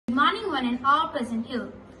everyone and all present here.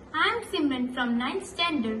 I am Simran from 9th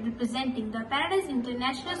Standard representing the Paradise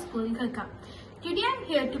International School, Gharka. Today I am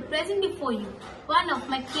here to present before you one of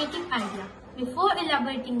my creative ideas. Before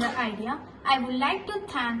elaborating the idea, I would like to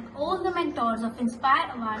thank all the mentors of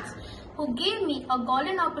Inspire Awards who gave me a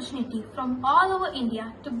golden opportunity from all over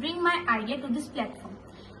India to bring my idea to this platform.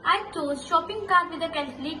 I chose shopping cart with a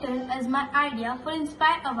calculator as my idea for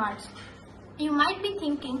Inspire Awards. You might be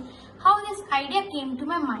thinking how this idea came to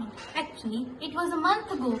my mind. Actually, it was a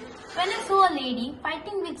month ago when I saw a lady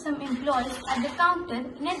fighting with some employees at the counter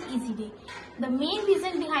in an easy day. The main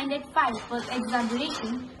reason behind that fight was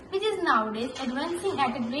exaggeration, which is nowadays advancing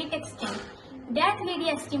at a great extent. That lady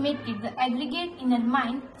estimated the aggregate in her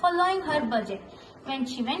mind following her budget. When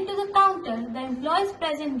she went to the counter, the employees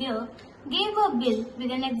present there gave her a bill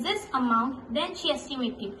with an exact amount than she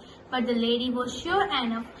estimated. But the lady was sure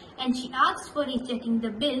enough and she asked for rechecking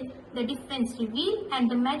the bill, the difference revealed and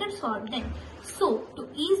the matter solved then. So, to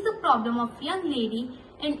ease the problem of young lady,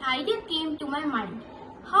 an idea came to my mind.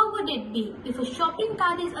 How would it be if a shopping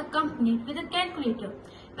cart is accompanied with a calculator?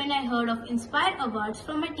 When I heard of Inspire Awards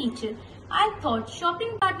from my teacher, I thought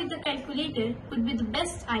shopping cart with a calculator would be the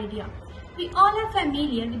best idea. We all are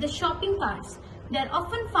familiar with the shopping carts. They are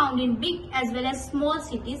often found in big as well as small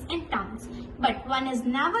cities and towns, but one has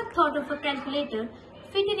never thought of a calculator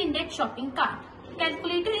fitted in that shopping cart.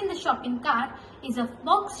 Calculator in the shopping cart is a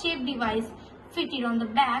box-shaped device fitted on the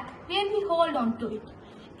back where we hold on to it.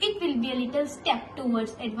 It will be a little step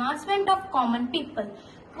towards advancement of common people.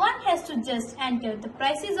 One has to just enter the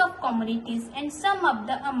prices of commodities and sum up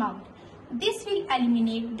the amount. This will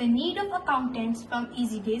eliminate the need of accountants from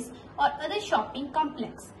easy days or other shopping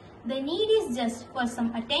complex. The need is just for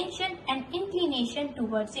some attention and inclination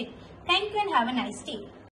towards it. Thank you and have a nice day.